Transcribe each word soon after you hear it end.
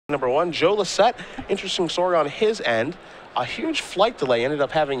Number one, Joe Lossett, interesting story on his end. A huge flight delay ended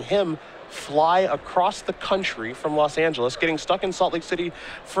up having him fly across the country from Los Angeles, getting stuck in Salt Lake City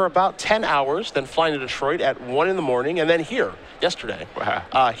for about 10 hours, then flying to Detroit at 1 in the morning, and then here yesterday.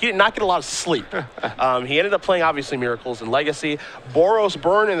 Wow. He did not get a lot of sleep. He ended up playing, obviously, Miracles and Legacy. Boros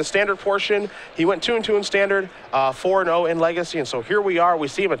Burn in the standard portion. He went 2-2 in standard, 4-0 in Legacy, and so here we are. We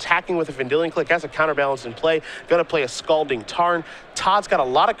see him attacking with a Vendilion Click, has a counterbalance in play. Going to play a Scalding Tarn. Todd's got a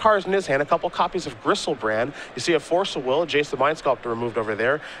lot of cards in his hand, a couple copies of Gristlebrand. You see a Force of Will, Jace the Mind Sculptor removed over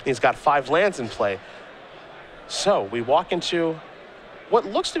there, and he's got 5 lands in play. So we walk into what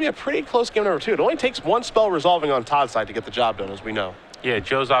looks to be a pretty close game number 2. It only takes 1 spell resolving on Todd's side to get the job done, as we know. Yeah,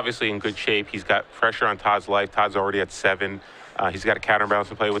 Joe's obviously in good shape. He's got pressure on Todd's life. Todd's already at 7. He's got a counterbalance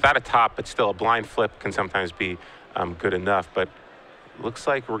in play. Without a top, but still a blind flip can sometimes be good enough. But looks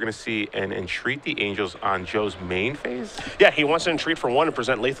like we're going to see an Entreat the Angels on Joe's main phase. Yeah, he wants to Entreat for 1 and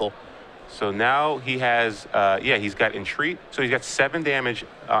present lethal. So now he has, he's got Entreat. So he's got 7 damage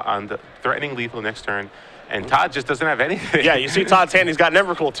on the threatening lethal next turn. And Todd just doesn't have anything. Yeah, you see Todd's hand. He's got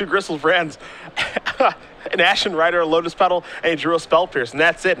Nevercool, 2 Gristlebrand, an Ashen Rider, a Lotus Petal, and he drew a Spell Pierce, and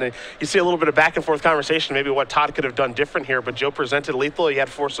that's it. And you see a little bit of back and forth conversation, maybe what Todd could have done different here, but Joe presented lethal. He had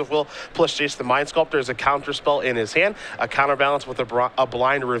Force of Will plus Jace the Mind Sculptor as a counter spell in his hand, a counterbalance with a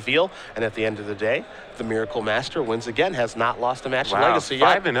blind reveal, and at the end of the day, the Miracle Master wins again, has not lost a match in Legacy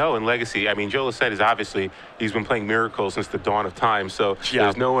yet. 5-0 in Legacy. I mean, Joe Lossett is obviously, he's been playing Miracles since the dawn of time, so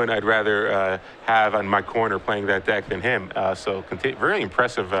there's no one I'd rather have on my corner playing that deck than him. So very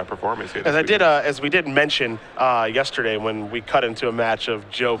impressive performance here. As we did mention yesterday when we cut into a match of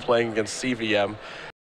Joe playing against CVM,